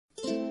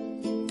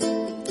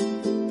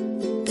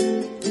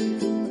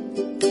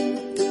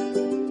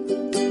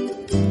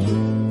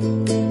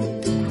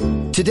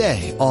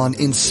Today on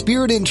In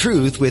Spirit and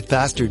Truth with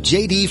Pastor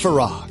J.D.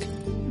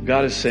 Farag.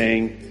 God is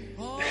saying,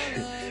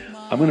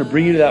 I'm going to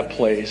bring you to that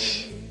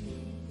place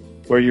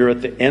where you're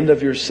at the end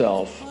of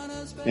yourself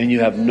and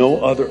you have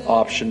no other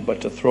option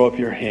but to throw up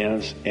your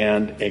hands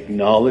and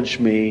acknowledge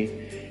me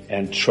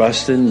and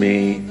trust in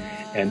me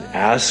and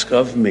ask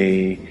of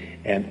me,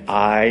 and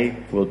I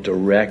will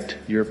direct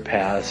your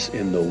paths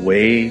in the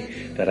way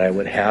that I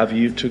would have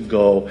you to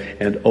go.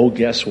 And oh,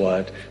 guess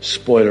what?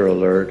 Spoiler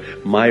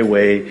alert, my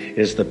way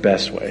is the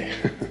best way.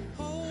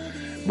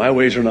 My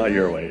ways are not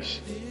your ways.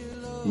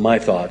 My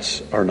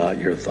thoughts are not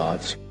your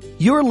thoughts.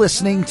 You're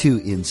listening to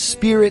In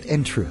Spirit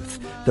and Truth,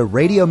 the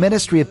radio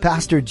ministry of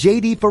Pastor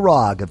J.D.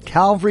 Farag of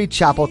Calvary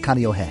Chapel,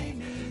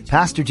 Kaneohe.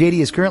 Pastor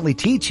J.D. is currently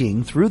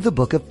teaching through the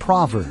book of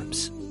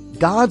Proverbs.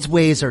 God's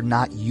ways are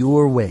not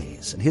your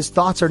ways, and His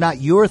thoughts are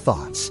not your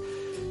thoughts.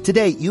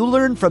 Today, you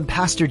learn from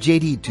Pastor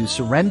J.D. to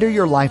surrender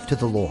your life to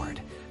the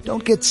Lord.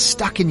 Don't get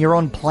stuck in your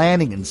own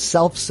planning and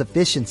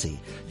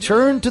self-sufficiency.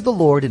 Turn to the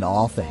Lord in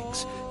all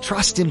things.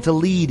 Trust Him to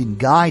lead and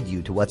guide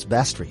you to what's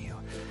best for you.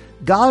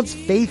 God's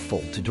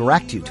faithful to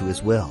direct you to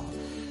His will.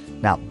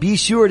 Now, be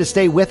sure to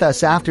stay with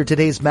us after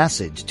today's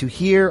message to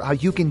hear how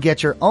you can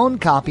get your own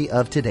copy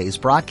of today's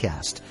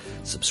broadcast.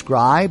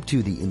 Subscribe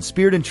to the In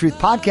Spirit and Truth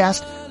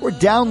podcast or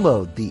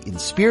download the In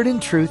Spirit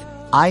and Truth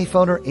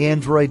iPhone or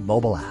Android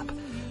mobile app.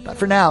 But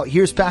for now,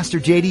 here's Pastor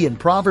J.D. in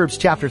Proverbs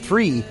chapter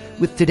 3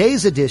 with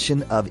today's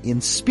edition of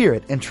In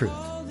Spirit and Truth.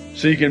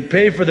 So you can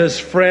pay for this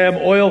Fram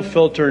oil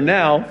filter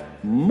now,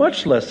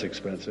 much less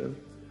expensive,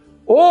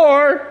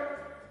 or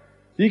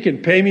you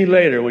can pay me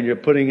later when you're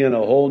putting in a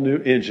whole new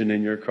engine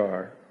in your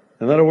car.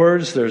 In other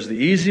words, there's the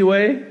easy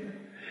way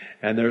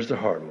and there's the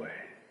hard way.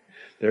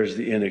 There's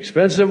the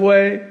inexpensive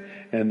way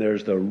and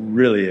there's the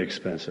really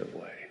expensive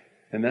way.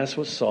 And that's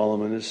what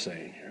Solomon is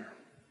saying here.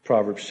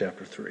 Proverbs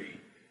chapter 3.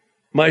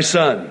 My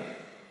son,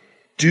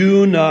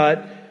 do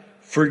not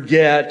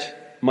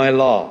forget my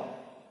law,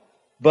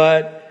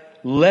 but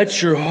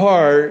let your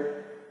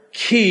heart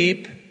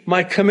keep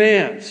my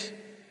commands.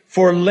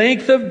 For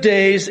length of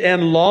days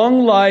and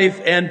long life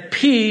and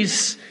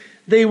peace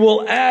they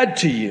will add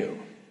to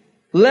you.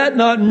 Let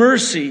not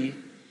mercy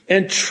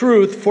and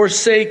truth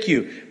forsake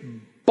you.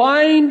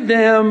 Bind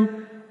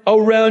them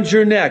around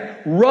your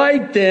neck.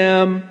 Write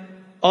them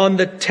on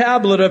the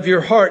tablet of your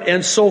heart,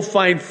 and so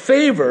find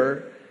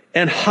favor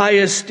and high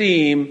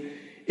esteem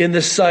in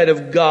the sight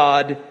of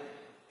God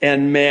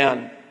and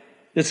man.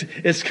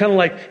 It's kind of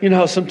like, you know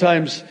how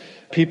sometimes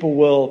people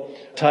will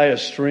tie a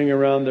string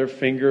around their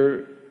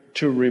finger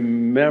to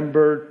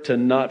remember to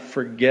not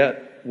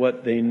forget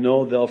what they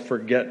know they'll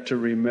forget to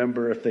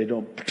remember if they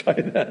don't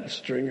tie that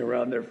string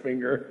around their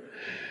finger.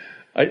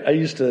 I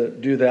used to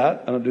do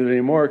that. I don't do it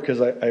anymore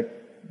because I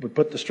would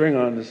put the string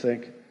on and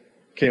think,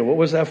 okay, what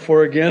was that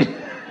for again?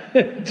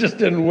 It just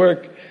didn't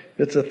work.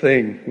 It's a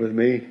thing with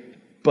me.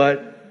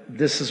 But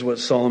this is what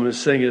Solomon is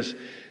saying is,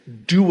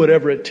 do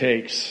whatever it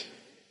takes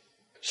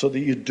so that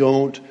you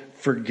don't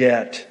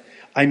forget.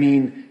 I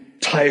mean,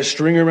 tie a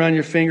string around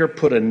your finger,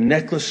 put a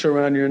necklace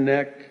around your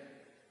neck.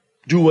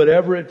 Do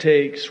whatever it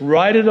takes.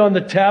 Write it on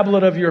the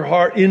tablet of your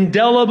heart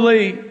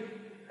indelibly.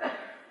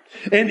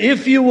 And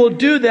if you will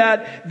do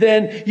that,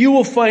 then you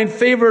will find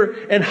favor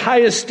and high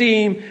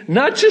esteem,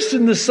 not just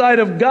in the sight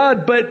of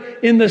God,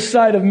 but in the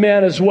sight of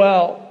man as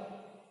well.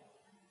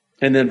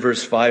 And then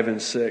verse 5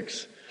 and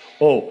 6.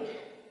 Oh,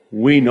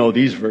 we know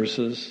these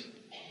verses.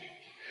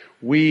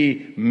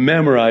 We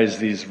memorize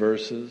these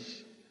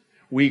verses.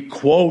 We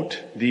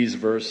quote these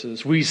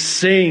verses. We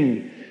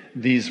sing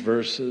these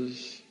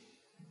verses.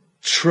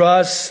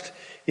 Trust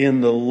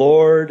in the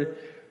Lord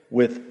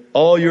with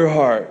all your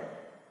heart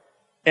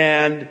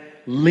and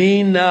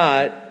lean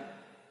not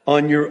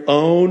on your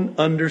own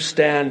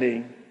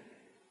understanding.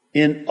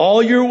 In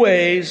all your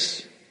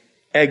ways,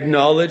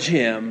 acknowledge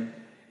Him,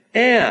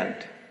 and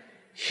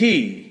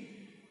He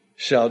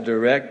shall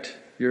direct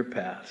your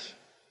paths.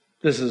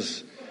 This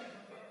is,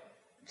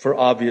 for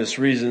obvious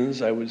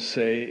reasons, I would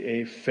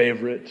say, a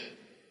favorite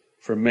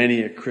for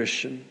many a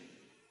Christian.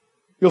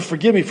 You'll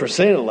forgive me for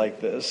saying it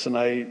like this, and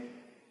I,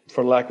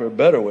 for lack of a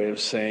better way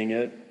of saying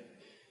it,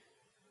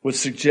 would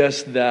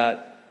suggest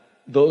that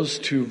those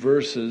two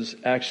verses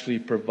actually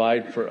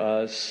provide for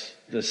us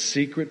the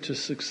secret to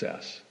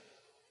success.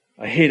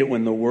 I hate it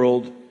when the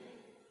world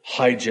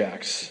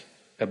hijacks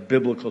a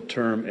biblical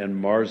term and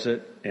mars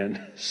it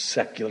and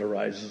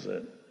secularizes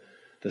it.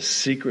 The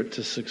secret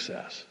to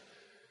success.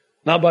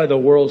 Not by the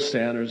world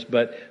standards,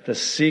 but the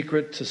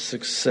secret to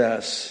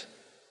success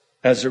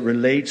as it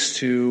relates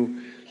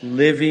to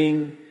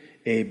living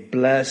a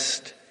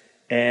blessed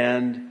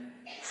and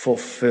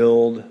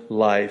fulfilled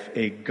life,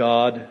 a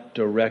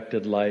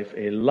God-directed life,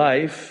 a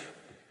life,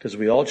 because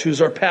we all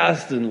choose our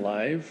paths in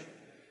life,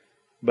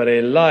 but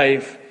a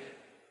life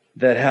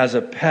that has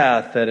a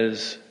path that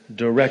is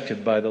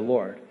directed by the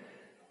Lord.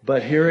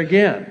 But here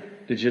again,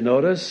 did you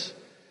notice?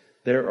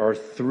 There are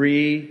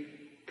 3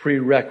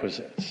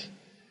 prerequisites.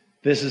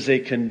 This is a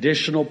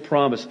conditional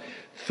promise.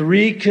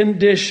 3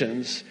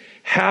 conditions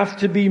have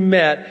to be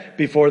met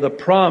before the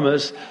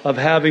promise of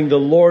having the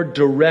Lord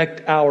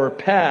direct our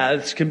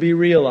paths can be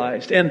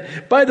realized. And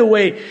by the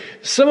way,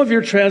 some of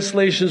your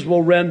translations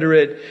will render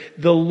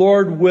it, the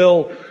Lord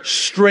will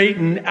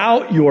straighten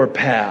out your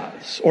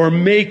paths or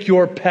make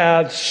your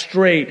paths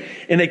straight.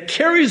 And it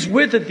carries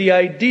with it the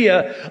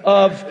idea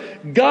of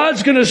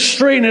God's going to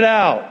straighten it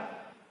out.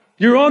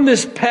 You're on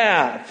this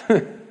path.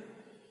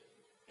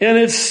 And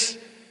it's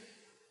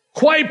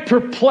quite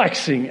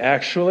perplexing,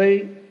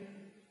 actually.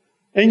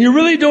 And you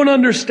really don't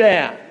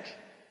understand.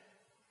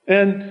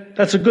 And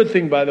that's a good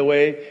thing, by the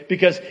way,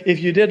 because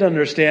if you did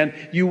understand,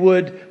 you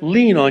would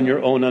lean on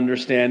your own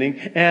understanding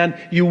and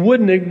you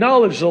wouldn't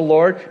acknowledge the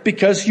Lord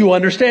because you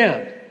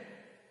understand.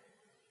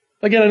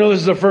 Again, I know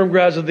this is a firm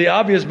grasp of the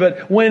obvious,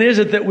 but when is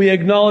it that we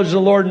acknowledge the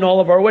Lord in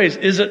all of our ways?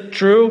 Is it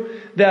true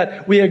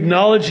that we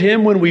acknowledge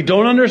Him when we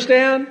don't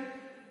understand?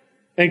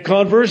 And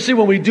conversely,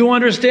 when we do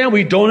understand,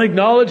 we don't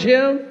acknowledge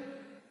Him?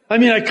 I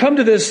mean, I come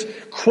to this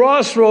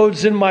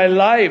crossroads in my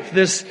life,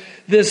 this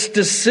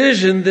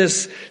decision,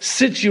 this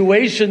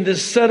situation,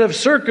 this set of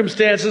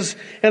circumstances,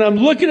 and I'm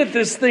looking at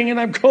this thing and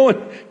I'm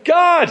going,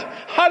 God,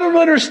 I don't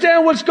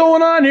understand what's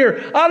going on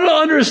here. I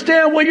don't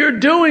understand what you're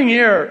doing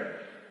here.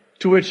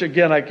 To which,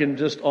 again, I can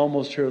just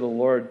almost hear the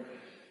Lord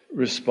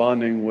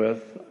responding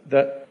with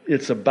that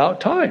it's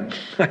about time.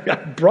 I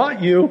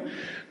brought you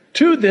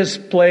to this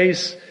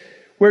place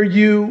where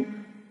you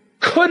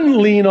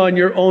couldn't lean on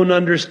your own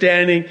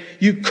understanding.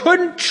 You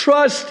couldn't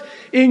trust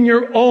in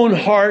your own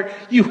heart.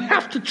 You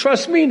have to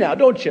trust me now,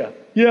 don't you?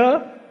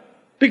 Yeah?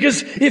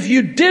 Because if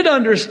you did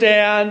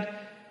understand,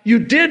 you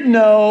did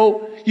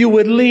know, you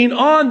would lean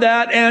on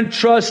that and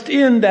trust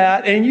in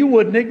that, and you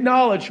wouldn't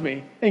acknowledge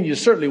me. And you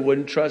certainly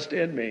wouldn't trust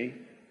in me.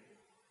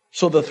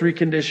 So the three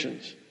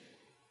conditions.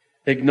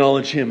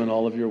 Acknowledge Him in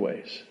all of your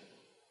ways.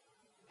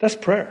 That's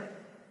prayer.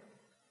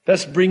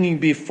 That's bringing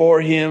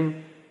before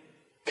Him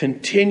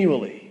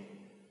continually.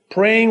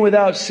 Praying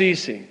without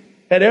ceasing,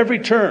 at every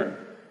turn,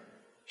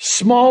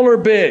 small or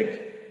big,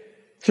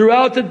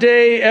 throughout the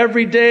day,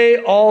 every day,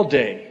 all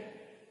day.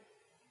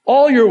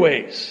 All your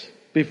ways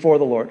before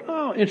the Lord.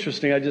 Oh,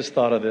 interesting. I just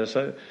thought of this.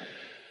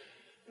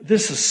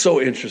 This is so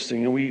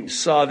interesting. And we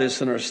saw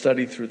this in our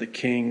study through the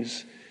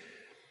Kings.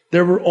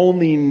 There were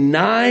only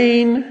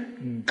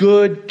 9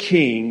 good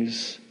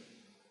kings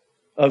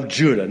of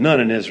Judah, none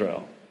in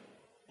Israel.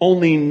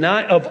 Only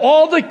 9. Of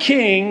all the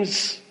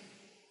kings,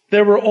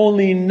 there were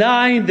only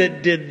 9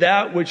 that did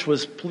that which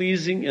was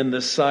pleasing in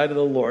the sight of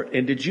the Lord.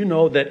 And did you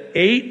know that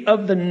 8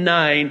 of the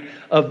 9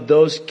 of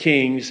those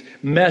kings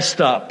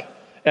messed up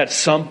at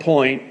some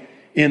point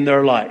in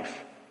their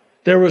life?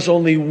 There was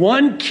only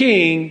one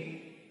king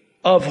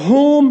of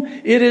whom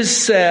it is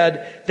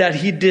said that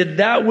he did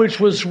that which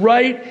was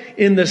right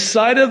in the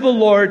sight of the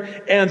Lord,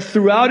 and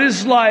throughout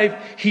his life,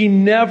 he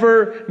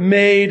never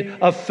made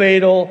a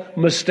fatal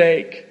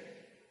mistake.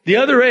 The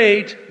other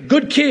 8,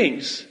 good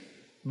kings,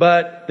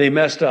 but they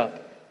messed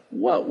up.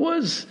 What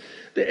was...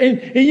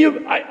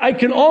 I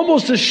can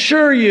almost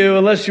assure you,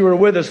 unless you were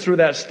with us through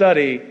that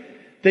study,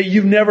 that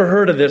you've never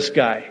heard of this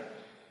guy.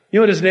 You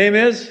know what his name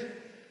is?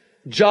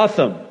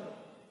 Jotham.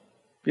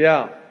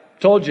 Yeah,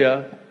 told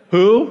you.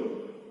 Who?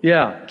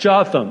 Yeah,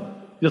 Jotham.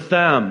 The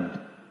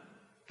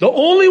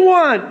only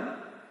one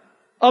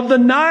of the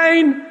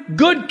 9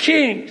 good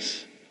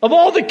kings. Of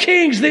all the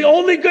kings, the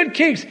only good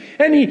kings.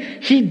 And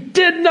he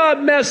did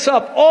not mess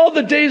up all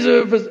the days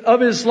of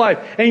his life.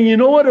 And you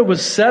know what it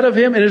was said of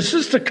him? And it's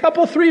just a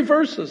couple, 3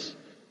 verses.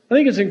 I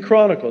think it's in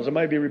Chronicles. It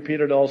might be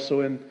repeated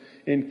also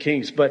in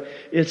Kings. But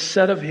it's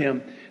said of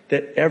him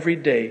that every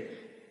day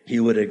he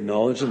would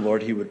acknowledge the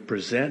Lord. He would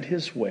present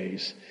his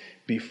ways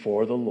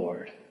before the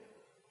Lord.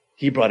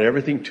 He brought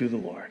everything to the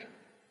Lord.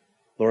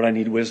 Lord, I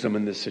need wisdom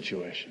in this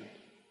situation.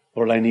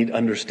 Lord, I need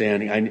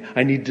understanding.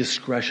 I need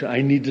discretion.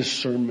 I need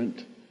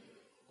discernment.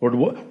 Lord,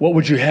 what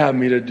would you have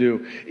me to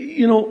do?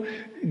 You know,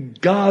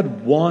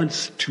 God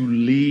wants to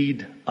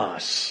lead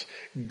us.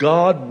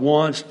 God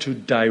wants to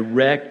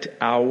direct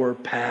our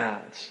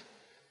paths.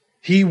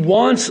 He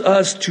wants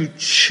us to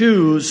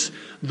choose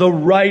the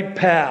right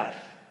path,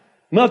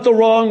 not the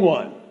wrong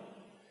one.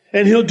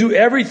 And He'll do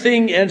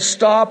everything and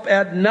stop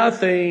at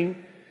nothing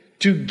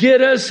to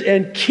get us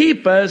and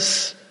keep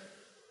us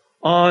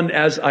on,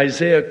 as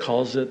Isaiah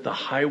calls it, the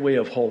highway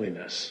of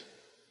holiness.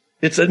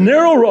 It's a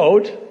narrow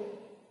road,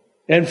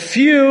 and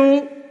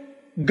few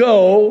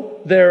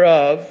go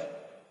thereof,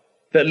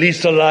 that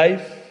leads to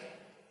life.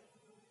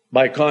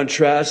 By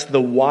contrast,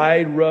 the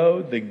wide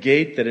road, the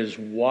gate that is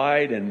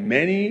wide, and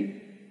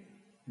many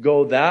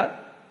go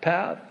that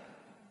path,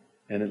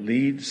 and it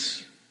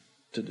leads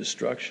to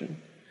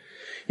destruction.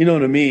 You know,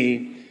 to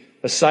me,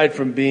 aside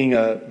from being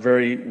a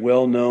very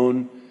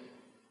well-known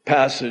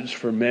passage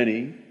for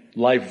many,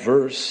 life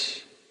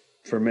verse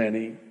for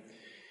many,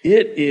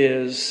 it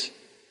is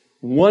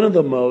one of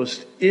the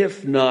most,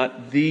 if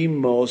not the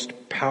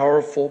most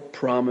powerful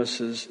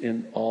promises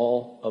in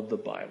all of the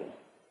Bible.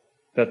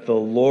 That the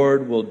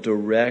Lord will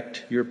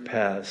direct your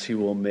paths. He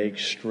will make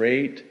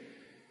straight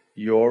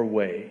your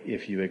way.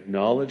 If you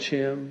acknowledge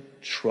Him,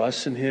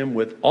 trust in Him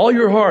with all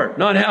your heart,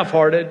 not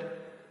half-hearted,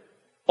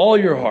 all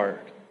your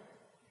heart.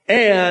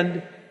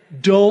 And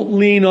don't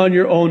lean on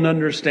your own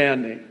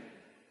understanding.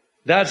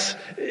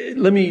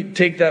 Let me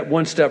take that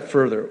one step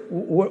further.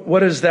 What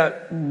does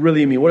that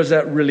really mean? What does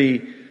that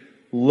really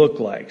look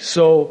like?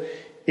 So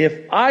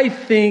if I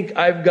think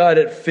I've got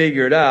it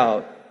figured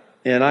out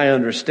and I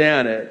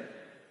understand it,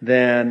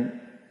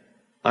 then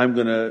I'm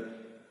going to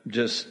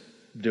just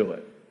do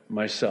it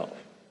myself.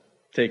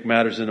 Take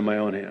matters into my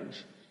own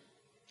hands.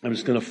 I'm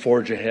just going to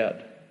forge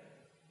ahead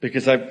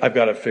because I've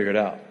got it figured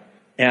out.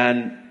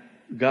 And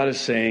God is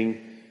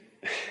saying,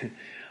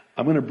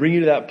 I'm going to bring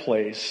you to that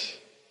place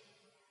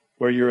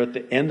where you're at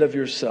the end of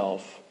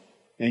yourself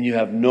and you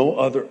have no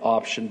other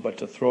option but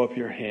to throw up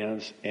your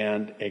hands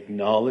and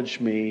acknowledge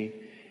me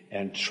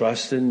and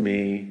trust in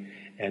me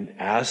and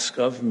ask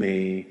of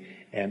me,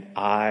 and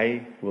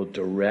I will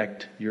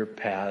direct your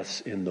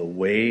paths in the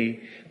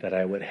way that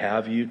I would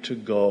have you to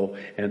go.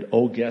 And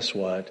oh, guess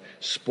what?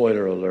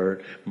 Spoiler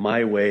alert,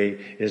 my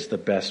way is the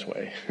best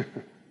way.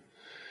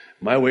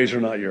 My ways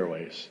are not your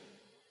ways.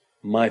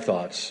 My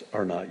thoughts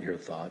are not your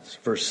thoughts.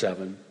 Verse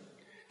 7.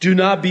 Do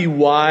not be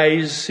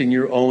wise in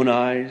your own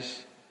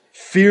eyes.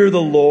 Fear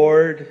the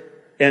Lord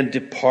and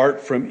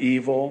depart from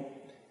evil.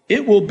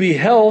 It will be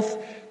health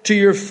to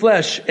your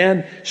flesh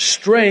and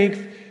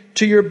strength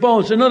to your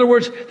bones. In other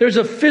words, there's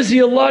a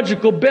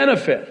physiological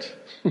benefit.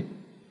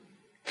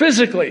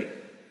 Physically,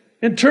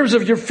 in terms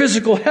of your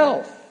physical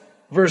health.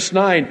 Verse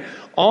 9.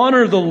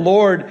 Honor the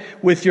Lord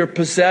with your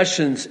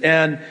possessions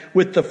and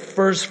with the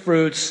first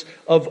fruits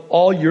of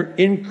all your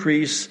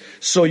increase,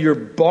 so your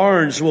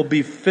barns will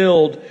be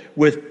filled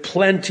with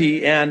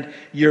plenty and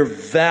your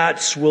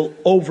vats will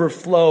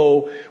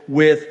overflow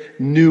with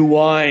new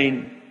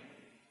wine.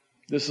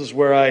 This is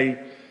where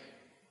I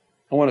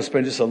want to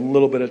spend just a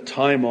little bit of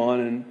time on,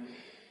 and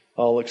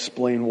I'll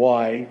explain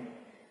why.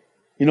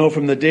 You know,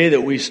 from the day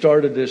that we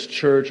started this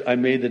church, I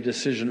made the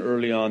decision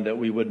early on that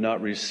we would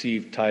not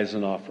receive tithes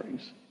and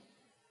offerings.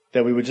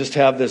 That we would just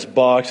have this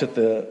box at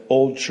the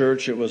old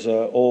church. It was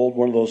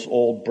one of those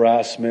old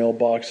brass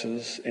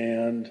mailboxes,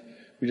 and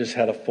we just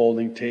had a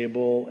folding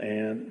table,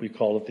 and we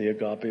called it the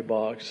agape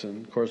box.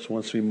 And of course,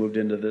 once we moved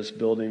into this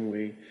building,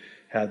 we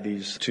had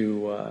these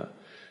two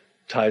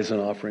tithes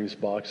and offerings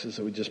boxes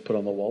that we just put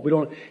on the wall. We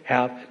don't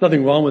have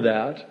nothing wrong with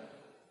that,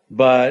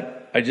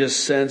 but I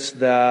just sensed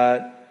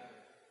that,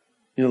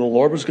 you know, the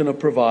Lord was going to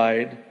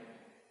provide,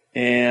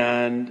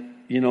 and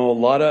you know, a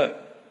lot of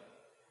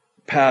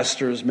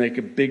pastors make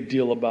a big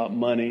deal about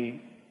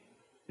money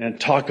and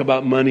talk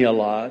about money a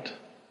lot.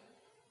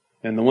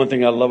 And the one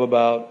thing I love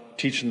about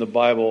teaching the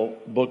Bible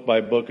book by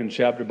book and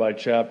chapter by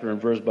chapter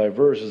and verse by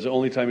verse is the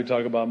only time you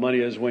talk about money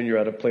is when you're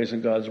at a place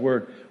in God's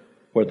Word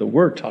where the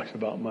Word talks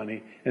about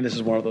money. And this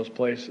is one of those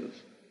places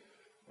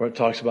where it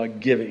talks about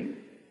giving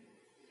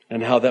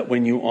and how that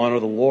when you honor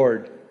the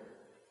Lord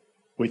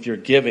with your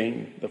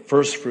giving, the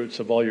first fruits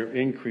of all your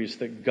increase,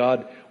 that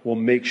God will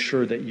make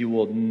sure that you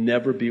will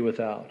never be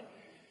without.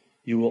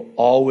 You will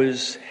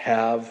always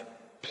have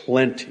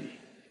plenty.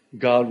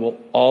 God will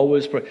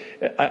always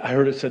I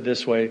heard it said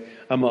this way.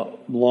 I'm a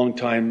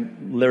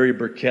longtime Larry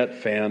Burkett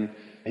fan.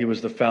 He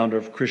was the founder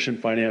of Christian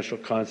Financial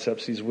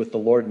Concepts. He's with the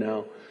Lord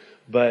now.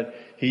 But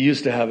he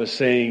used to have a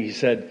saying. He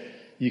said,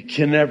 you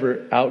can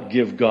never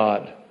outgive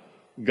God.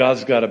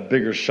 God's got a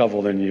bigger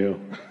shovel than you.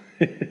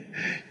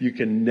 You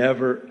can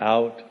never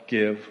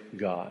outgive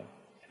God.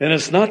 And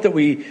it's not that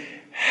we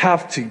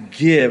have to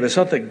give. It's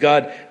not that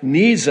God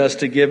needs us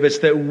to give. It's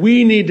that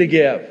we need to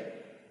give.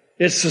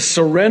 It's the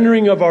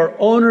surrendering of our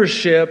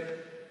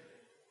ownership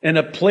and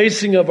a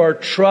placing of our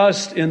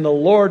trust in the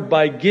Lord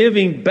by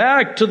giving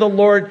back to the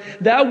Lord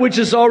that which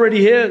is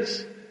already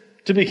His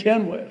to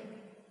begin with.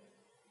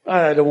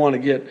 I don't want to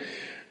get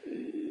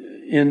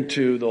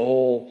into the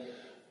whole,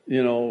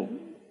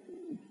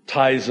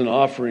 tithes and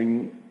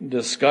offering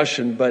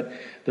discussion, but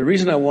the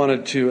reason I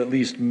wanted to at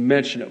least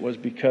mention it was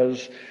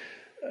because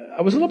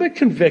I was a little bit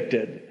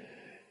convicted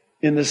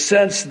in the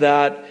sense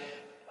that,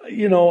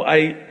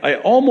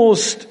 I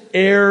almost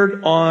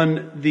erred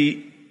on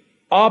the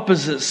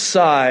opposite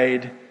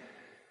side,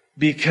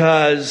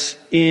 because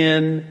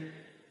in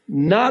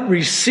not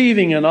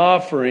receiving an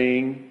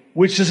offering,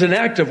 which is an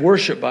act of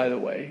worship, by the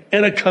way,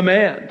 and a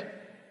command.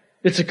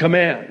 It's a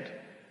command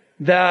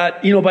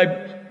that, by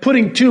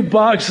putting two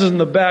boxes in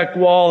the back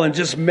wall and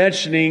just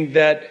mentioning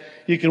that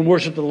you can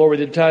worship the Lord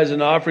with your tithes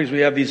and offerings, we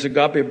have these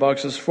agape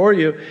boxes for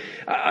you.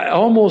 I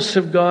almost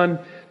have gone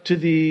to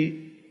the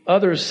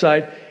other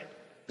side,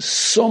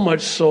 so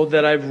much so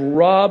that I've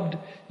robbed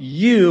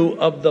you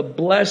of the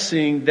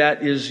blessing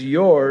that is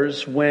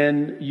yours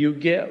when you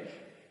give.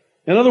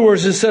 In other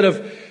words, instead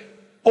of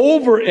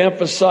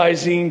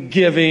overemphasizing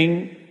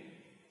giving,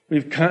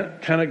 we've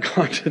kind of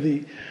gone to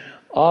the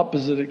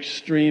opposite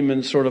extreme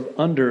and sort of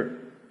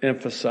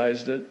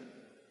underemphasized it,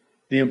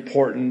 the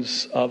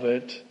importance of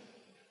it.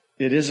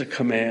 It is a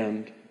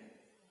command.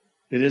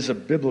 It is a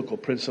biblical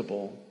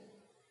principle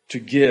to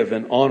give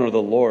and honor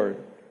the Lord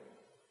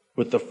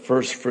with the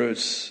first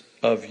fruits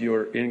of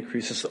your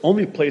increase. It's the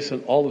only place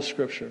in all of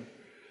Scripture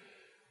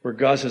where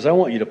God says, I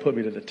want you to put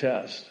me to the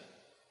test.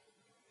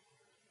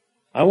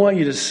 I want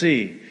you to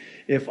see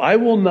if I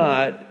will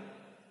not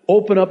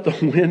open up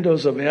the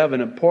windows of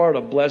heaven and pour out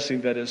a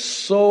blessing that is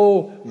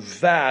so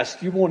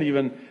vast, you won't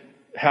even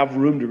have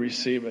room to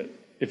receive it.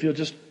 If you'll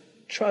just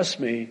trust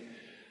me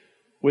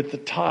with the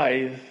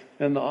tithe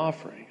and the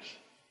offerings.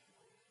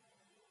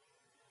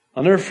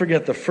 I'll never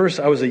forget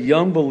I was a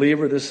young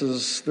believer. This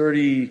is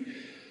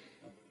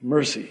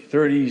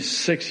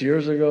 36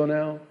 years ago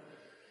now.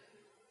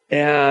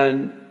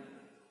 And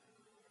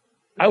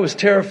I was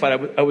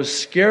terrified. I was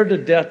scared to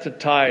death to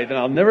tithe. And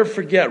I'll never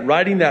forget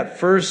writing that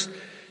first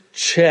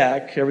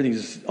check.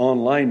 Everything's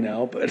online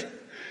now, but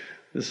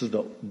this is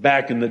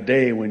back in the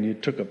day when you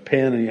took a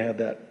pen and you had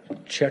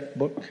that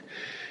checkbook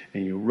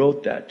and you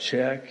wrote that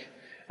check.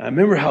 And I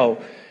remember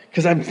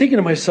because I'm thinking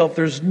to myself,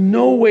 there's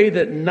no way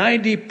that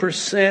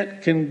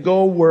 90% can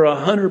go where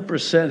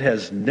 100%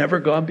 has never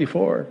gone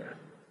before.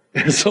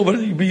 And so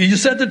you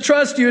said to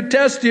trust you,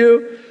 test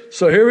you.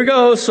 So here we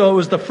go. So it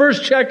was the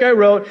first check I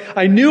wrote.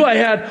 I knew I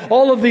had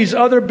all of these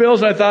other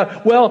bills. And I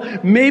thought, well,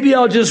 maybe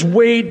I'll just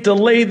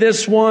delay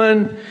this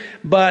one.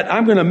 But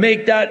I'm going to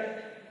make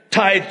that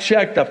tithe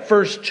check the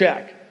first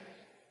check.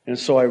 And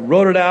so I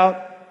wrote it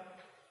out.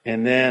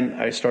 And then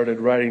I started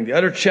writing the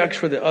other checks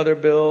for the other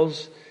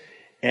bills.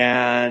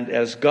 And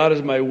as God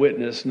is my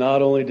witness,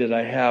 not only did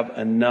I have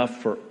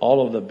enough for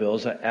all of the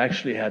bills, I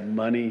actually had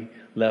money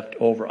left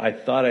over. I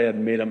thought I had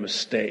made a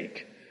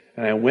mistake.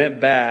 And I went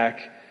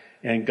back,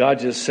 and God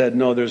just said,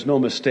 no, there's no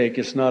mistake.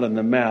 It's not in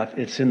the math.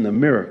 It's in the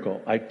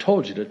miracle. I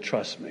told you to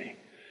trust me.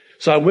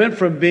 So I went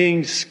from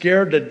being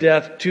scared to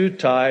death to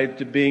tithe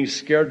to being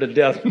scared to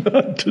death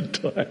not to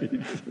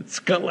tithe. It's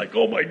kind of like,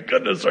 oh my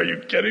goodness, are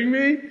you kidding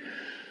me?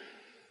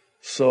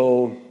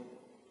 So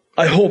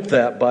I hope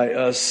that by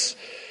us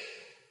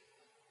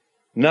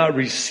not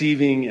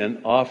receiving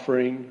an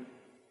offering,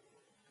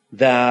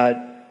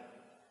 that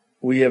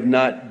we have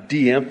not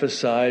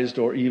de-emphasized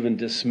or even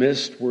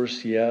dismissed,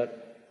 worse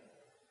yet,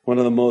 one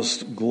of the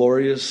most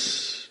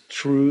glorious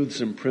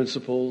truths and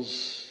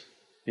principles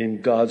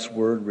in God's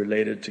Word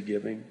related to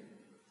giving.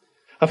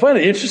 I find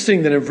it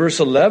interesting that in verse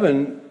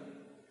 11,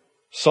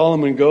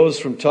 Solomon goes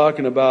from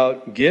talking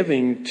about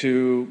giving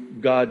to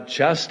God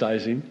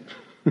chastising.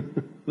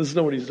 Listen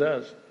to what he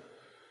says.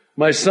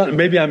 My son,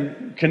 maybe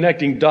I'm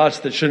connecting dots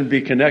that shouldn't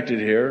be connected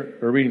here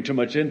or reading too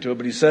much into it,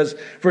 but he says,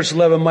 verse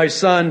 11, my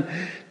son,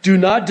 do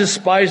not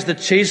despise the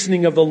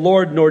chastening of the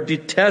Lord, nor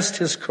detest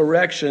his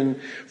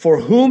correction. For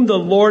whom the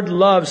Lord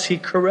loves, he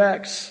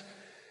corrects.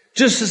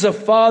 Just as a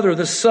father,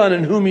 the son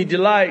in whom he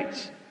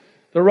delights.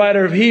 The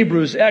writer of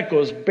Hebrews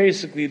echoes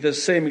basically the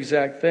same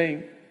exact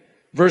thing.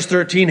 Verse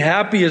 13,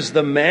 happy is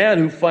the man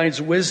who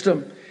finds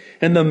wisdom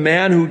and the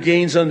man who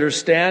gains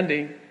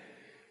understanding.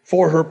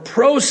 For her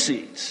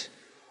proceeds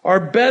are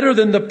better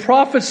than the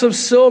profits of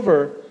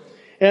silver,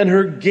 and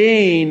her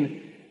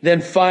gain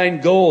than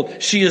fine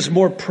gold. She is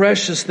more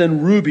precious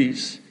than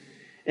rubies,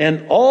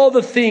 and all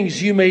the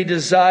things you may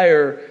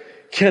desire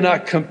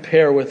cannot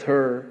compare with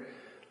her.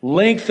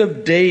 Length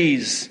of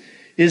days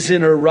is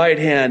in her right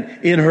hand,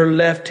 in her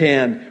left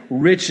hand,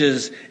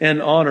 riches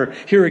and honor.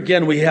 Here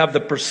again we have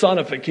the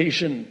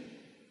personification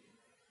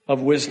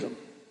of wisdom.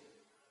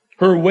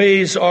 Her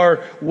ways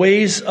are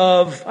ways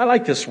of, I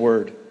like this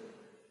word,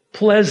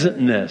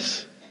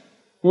 pleasantness.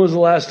 When was the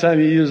last time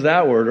you used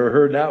that word or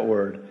heard that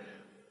word?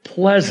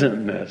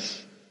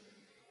 Pleasantness.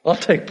 I'll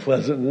take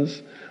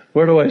pleasantness.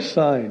 Where do I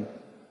sign?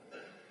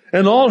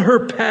 And all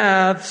her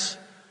paths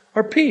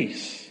are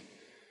peace.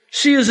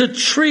 She is a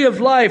tree of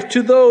life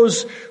to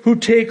those who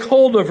take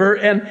hold of her,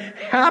 and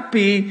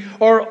happy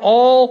are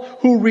all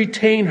who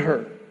retain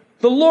her.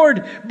 The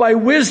Lord, by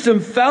wisdom,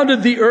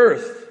 founded the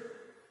earth.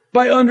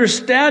 By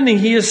understanding,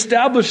 he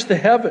established the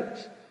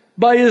heavens.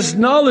 By his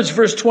knowledge,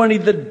 verse 20,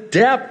 the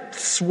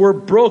depths were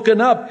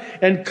broken up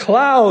and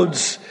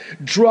clouds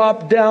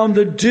dropped down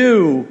the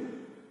dew.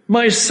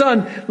 My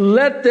son,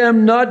 let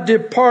them not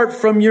depart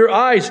from your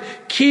eyes.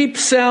 Keep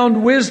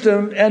sound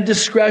wisdom and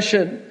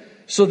discretion,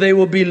 so they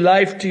will be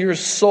life to your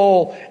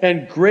soul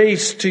and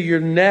grace to your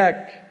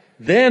neck.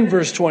 Then,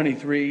 verse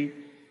 23,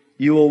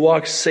 you will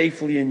walk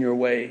safely in your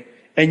way,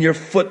 and your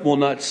foot will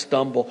not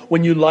stumble.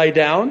 When you lie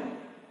down,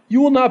 you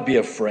will not be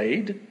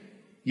afraid.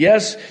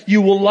 Yes,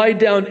 you will lie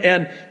down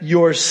and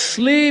your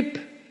sleep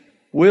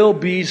will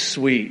be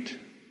sweet.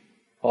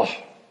 Oh,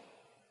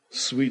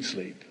 sweet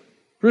sleep.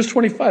 Verse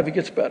 25, it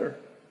gets better.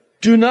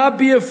 Do not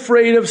be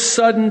afraid of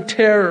sudden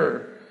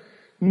terror,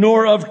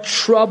 nor of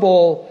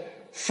trouble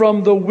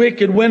from the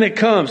wicked when it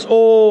comes.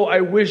 Oh,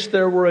 I wish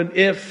there were an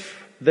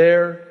if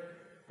there.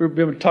 We've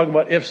been talking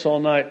about ifs all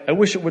night. I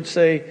wish it would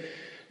say,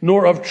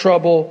 nor of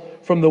trouble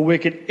from the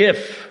wicked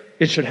if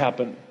it should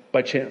happen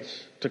by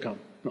chance to come.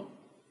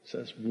 It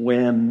says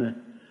when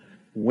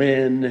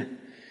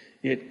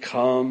it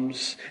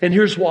comes. And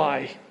here's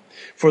why.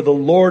 For the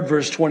Lord,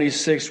 verse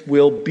 26,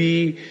 will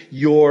be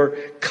your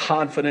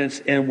confidence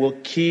and will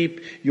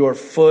keep your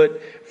foot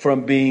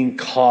from being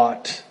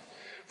caught.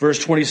 Verse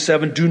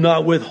 27, do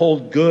not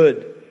withhold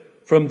good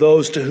from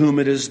those to whom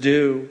it is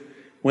due,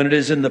 when it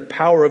is in the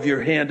power of your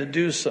hand to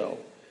do so.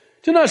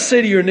 Do not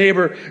say to your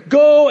neighbor,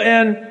 go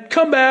and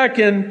come back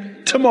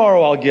and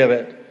tomorrow I'll give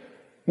it,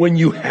 when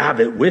you have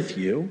it with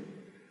you.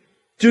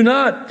 Do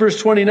not, verse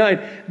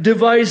 29,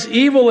 devise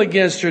evil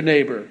against your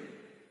neighbor,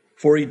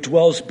 for he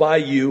dwells by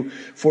you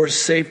for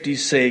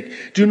safety's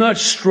sake. Do not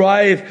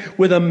strive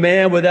with a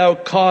man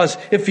without cause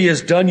if he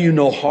has done you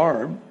no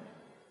harm.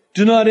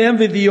 Do not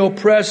envy the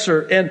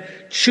oppressor and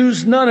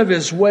choose none of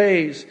his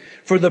ways,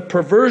 for the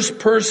perverse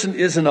person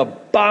is an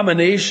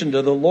abomination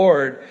to the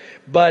Lord,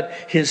 but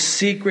his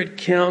secret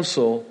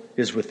counsel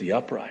is with the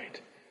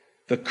upright.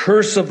 The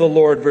curse of the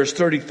Lord, verse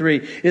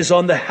 33, is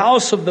on the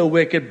house of the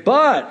wicked,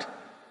 but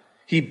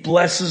he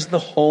blesses the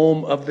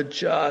home of the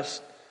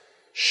just.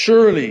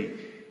 Surely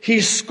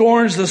he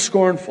scorns the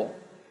scornful,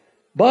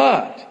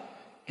 but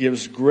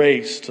gives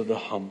grace to the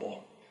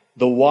humble.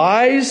 The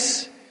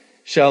wise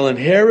shall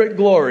inherit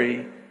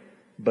glory,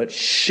 but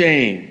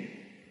shame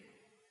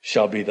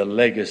shall be the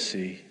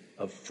legacy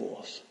of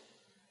fools.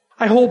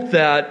 I hope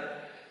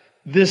that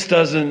this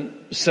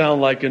doesn't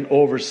sound like an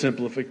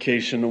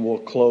oversimplification, and we'll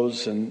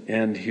close and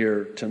end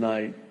here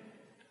tonight.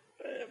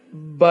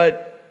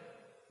 But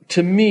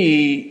to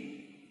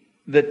me,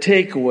 the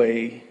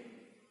takeaway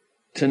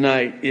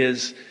tonight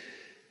is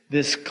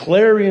this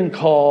clarion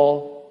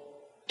call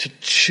to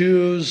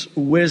choose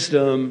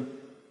wisdom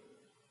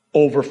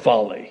over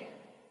folly.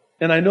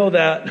 And I know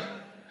that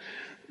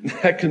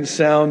can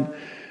sound,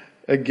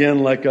 again,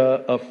 like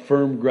a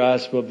firm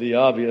grasp of the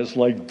obvious,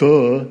 like,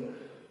 duh.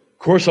 Of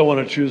course I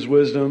want to choose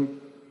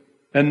wisdom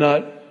and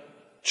not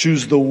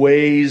choose the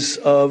ways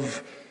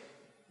of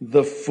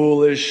the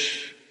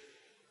foolish.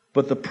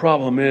 But the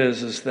problem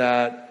is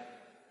that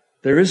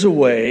there is a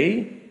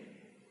way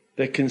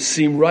that can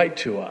seem right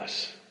to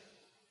us,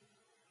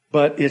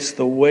 but it's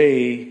the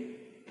way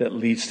that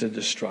leads to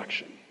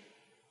destruction.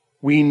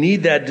 We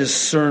need that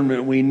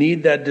discernment. We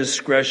need that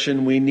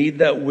discretion. We need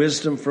that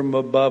wisdom from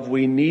above.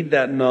 We need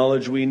that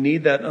knowledge. We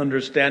need that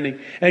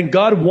understanding. And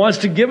God wants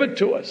to give it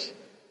to us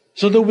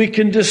so that we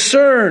can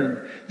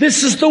discern.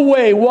 This is the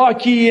way.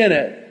 Walk ye in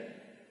it.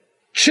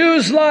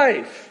 Choose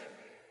life.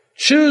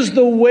 Choose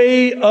the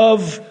way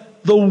of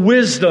the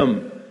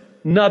wisdom,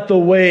 not the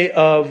way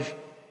of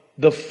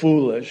the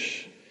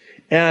foolish.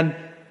 And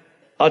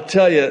I'll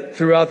tell you,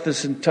 throughout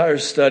this entire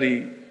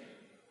study,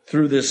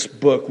 through this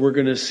book, we're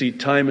going to see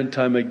time and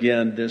time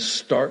again this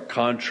stark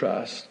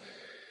contrast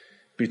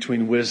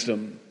between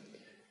wisdom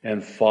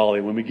and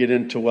folly. When we get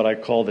into what I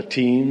call the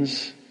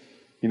teens,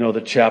 you know,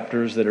 the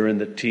chapters that are in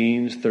the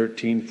teens,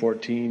 13,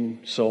 14,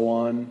 so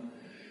on,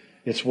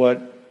 it's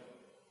what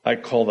I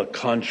call the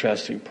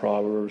contrasting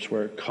Proverbs,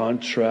 where it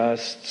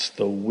contrasts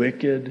the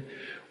wicked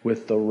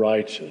with the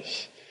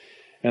righteous.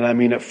 And I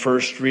mean, at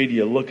first read,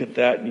 you look at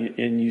that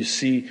and you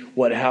see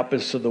what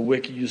happens to the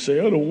wicked. You say,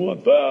 I don't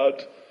want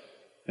that.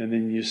 And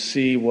then you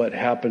see what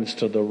happens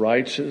to the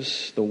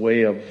righteous, the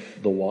way of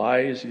the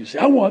wise. You say,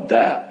 I want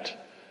that.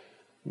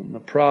 And the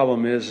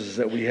problem is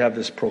that we have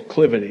this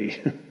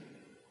proclivity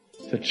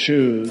to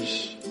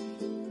choose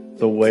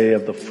the way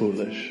of the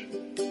foolish,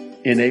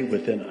 innate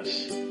within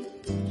us,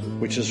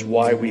 which is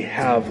why we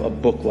have a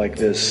book like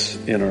this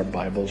in our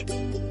Bibles.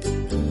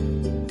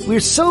 We're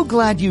so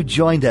glad you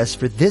joined us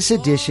for this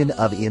edition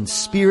of In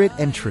Spirit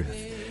and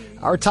Truth.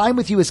 Our time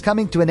with you is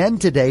coming to an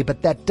end today,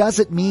 but that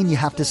doesn't mean you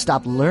have to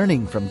stop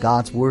learning from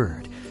God's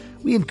Word.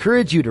 We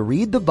encourage you to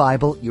read the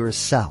Bible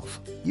yourself.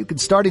 You can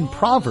start in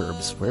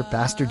Proverbs, where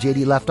Pastor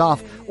J.D. left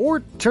off,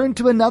 or turn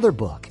to another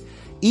book.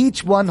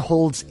 Each one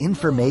holds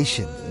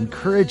information,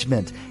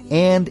 encouragement,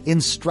 and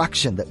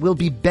instruction that will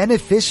be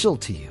beneficial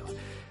to you.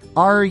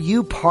 Are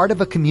you part of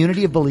a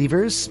community of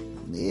believers?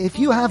 If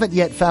you haven't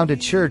yet found a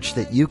church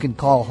that you can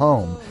call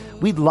home,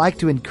 we'd like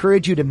to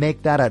encourage you to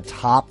make that a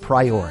top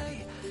priority.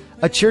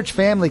 A church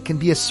family can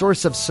be a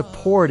source of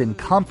support and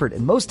comfort,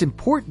 and most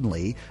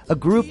importantly, a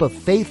group of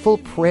faithful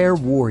prayer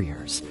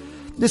warriors.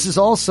 This is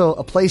also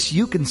a place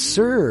you can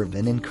serve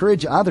and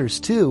encourage others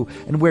too,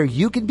 and where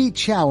you can be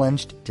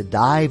challenged to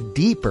dive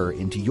deeper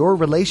into your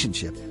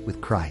relationship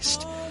with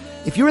Christ.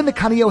 If you're in the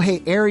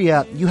Kaneohe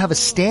area, you have a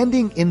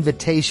standing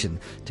invitation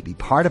to be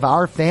part of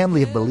our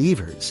family of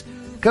believers.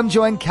 Come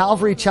join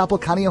Calvary Chapel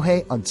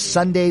Kaneohe on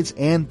Sundays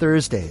and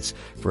Thursdays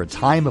for a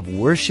time of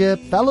worship,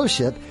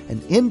 fellowship,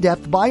 and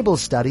in-depth Bible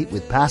study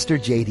with Pastor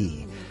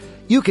J.D.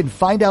 You can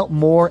find out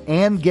more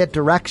and get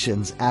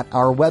directions at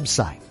our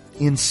website,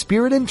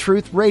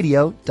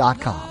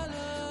 inspiritandtruthradio.com.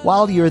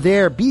 While you're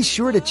there, be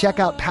sure to check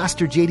out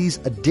Pastor J.D.'s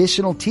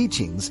additional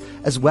teachings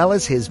as well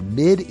as his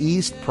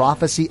Mid-East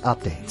prophecy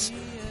updates.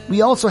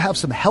 We also have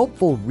some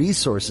helpful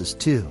resources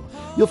too.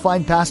 You'll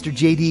find Pastor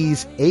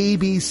J.D.'s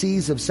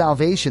ABCs of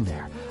Salvation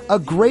there, a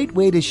great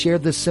way to share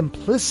the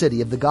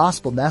simplicity of the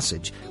gospel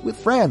message with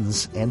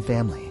friends and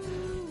family.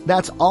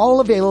 That's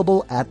all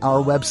available at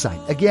our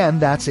website. Again,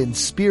 that's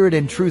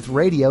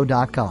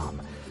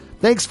inspiritandtruthradio.com.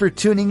 Thanks for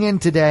tuning in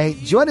today.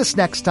 Join us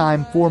next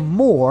time for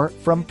more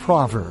from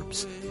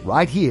Proverbs,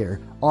 right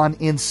here on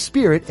In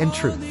Spirit and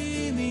Truth.